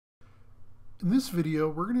In this video,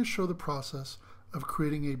 we're going to show the process of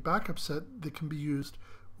creating a backup set that can be used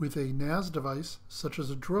with a NAS device such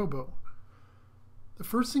as a Drobo. The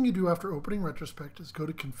first thing you do after opening Retrospect is go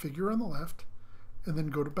to Configure on the left and then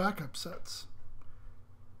go to Backup Sets.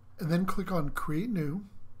 And then click on Create New.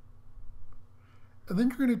 And then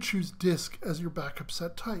you're going to choose Disk as your backup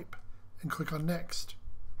set type and click on Next.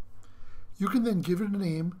 You can then give it a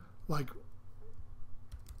name like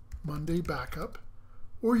Monday Backup,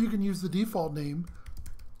 or you can use the default name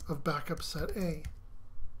of Backup Set A.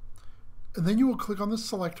 And then you will click on the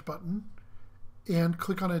Select button and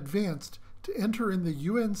click on Advanced to enter in the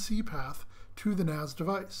UNC path to the NAS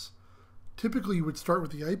device. Typically you would start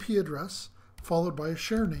with the IP address followed by a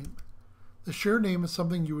share name. The share name is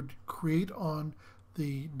something you would create on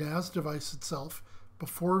the NAS device itself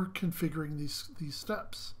before configuring these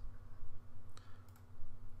steps.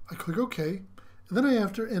 I click OK, and then I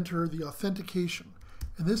have to enter the authentication.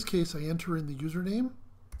 In this case, I enter in the username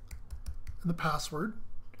and the password,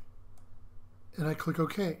 and I click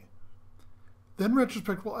OK. Then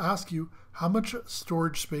Retrospect will ask you how much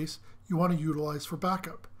storage space you want to utilize for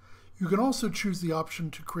backup. You can also choose the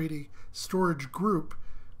option to create a storage group,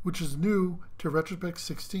 which is new to Retrospect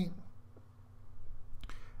 16.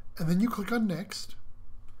 And then you click on Next,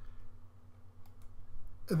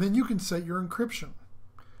 and then you can set your encryption.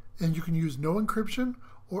 And you can use no encryption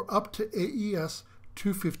or up to AES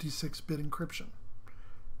 256-bit encryption.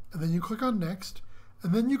 And then you click on Next,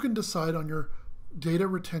 and then you can decide on your data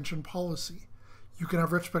retention policy. You can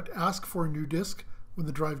have Retrospect ask for a new disk when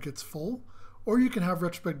the drive gets full, or you can have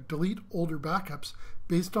Retrospect delete older backups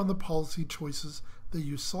based on the policy choices that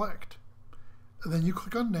you select. And then you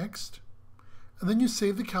click on Next, and then you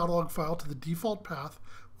save the catalog file to the default path,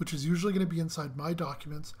 which is usually going to be inside My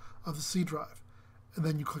Documents of the C drive. And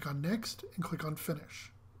then you click on Next and click on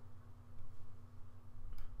Finish.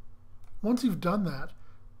 Once you've done that,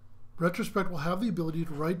 Retrospect will have the ability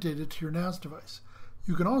to write data to your NAS device.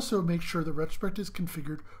 You can also make sure that Retrospect is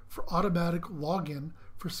configured for automatic login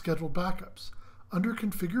for scheduled backups. Under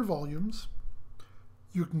Configure Volumes,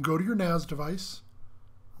 you can go to your NAS device,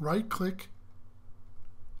 right-click,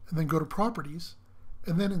 and then go to Properties,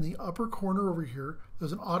 and then in the upper corner over here,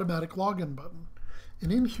 there's an automatic login button.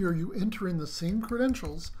 And in here, you enter in the same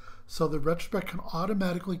credentials so that Retrospect can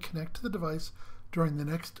automatically connect to the device during the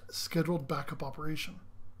next scheduled backup operation.